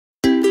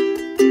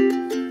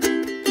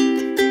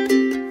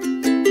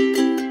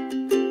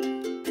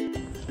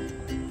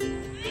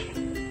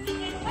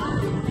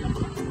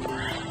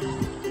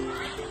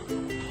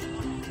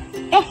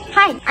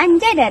Hi, I'm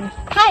Jayden.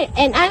 Hi,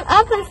 and I'm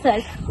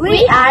Alphonsus.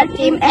 We are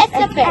Team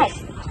SFX.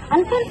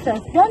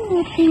 Alphonsus, don't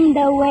you think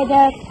the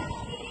weather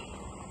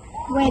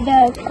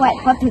quite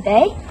hot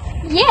today?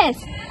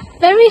 Yes,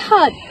 very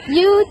hot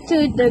due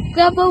to the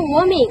global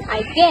warming,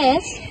 I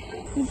guess.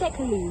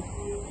 Exactly.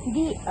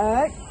 The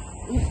earth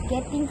is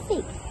getting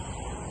sick.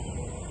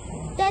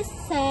 That's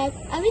sad.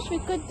 I wish we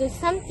could do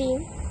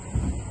something.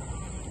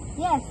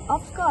 Yes,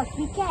 of course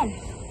we can.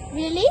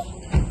 Really?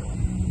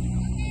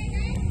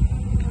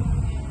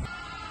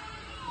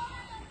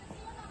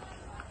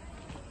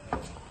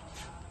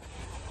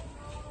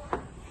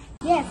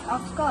 Yes,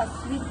 of course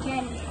we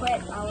can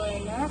spread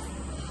awareness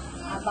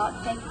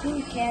about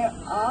taking care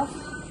of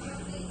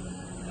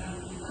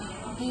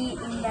the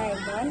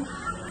environment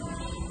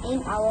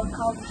in our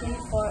country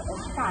for a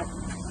start.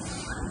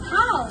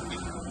 How?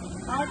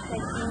 By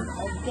creating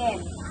a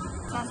game,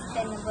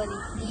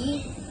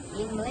 sustainability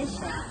in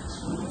Malaysia.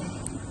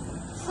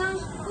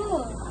 Sounds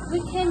cool.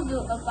 We can do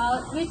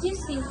about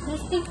reducing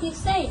plastic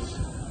usage.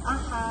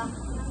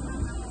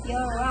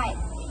 You're right.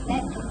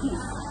 Let's do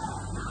this.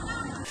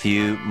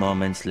 Few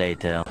moments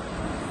later.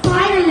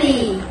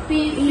 Finally,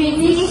 we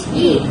finished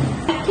it.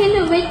 I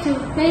cannot wait to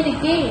play the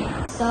game.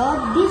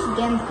 So this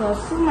game called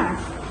SUMAS.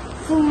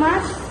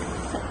 SUMAS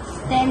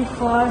stands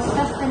for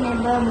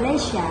Sustainable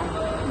Malaysia.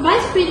 By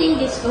spreading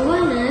this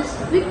awareness,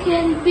 we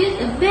can build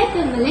a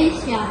better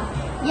Malaysia.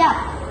 Yeah,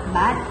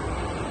 but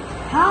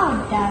how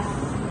does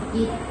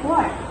it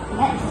work?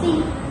 Let's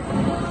see.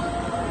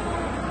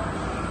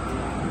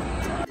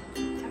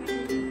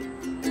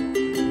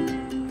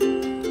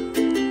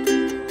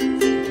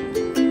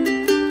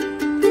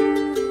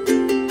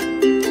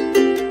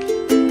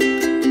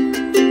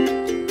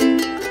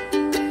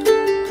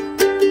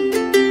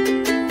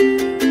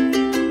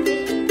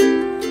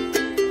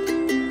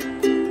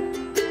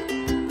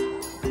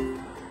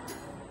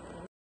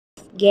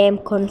 Game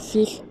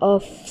consists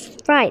of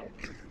sprite.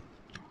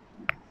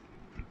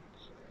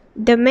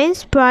 The main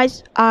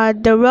sprites are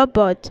the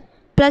robot,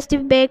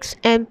 plastic bags,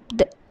 and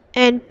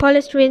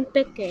polystyrene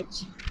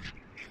package.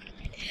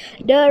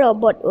 The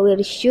robot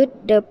will shoot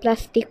the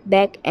plastic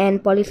bag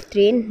and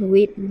polystyrene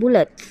with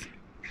bullets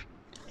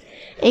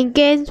and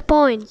gains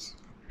points.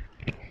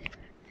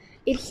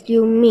 If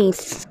you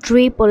miss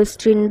 3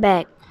 polystyrene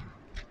bags,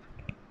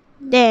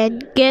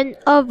 then game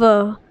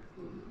over.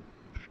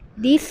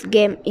 This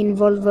game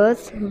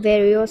involves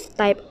various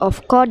types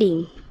of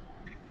coding,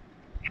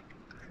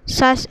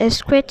 such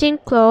as creating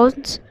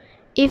clones,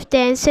 if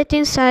then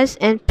setting size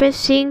and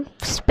pressing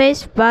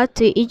spacebar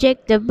to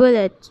eject the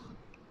bullet.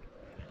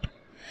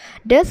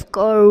 The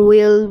score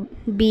will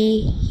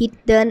be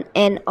hidden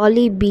and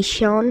only be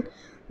shown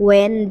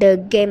when the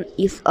game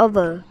is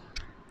over.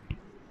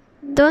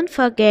 Don't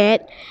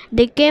forget,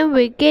 the game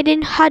will get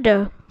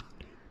harder.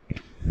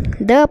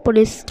 The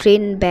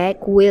polystyrene bag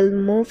will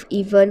move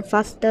even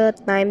faster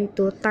time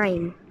to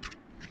time.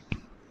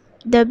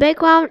 The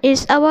background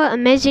is our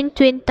amazing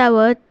Twin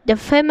Tower, the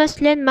famous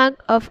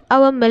landmark of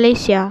our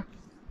Malaysia.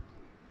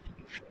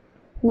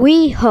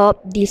 We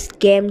hope this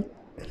game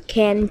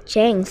can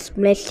change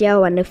Malaysia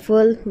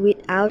wonderful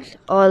without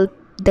all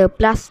the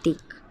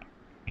plastic.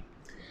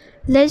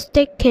 Let's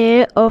take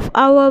care of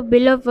our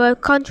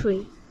beloved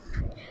country.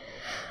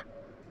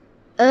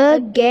 A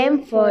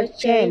game for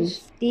change.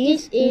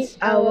 This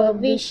is our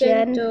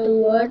vision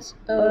towards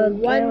a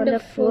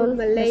wonderful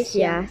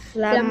Malaysia.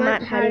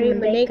 Selamat Hari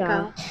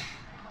Merdeka.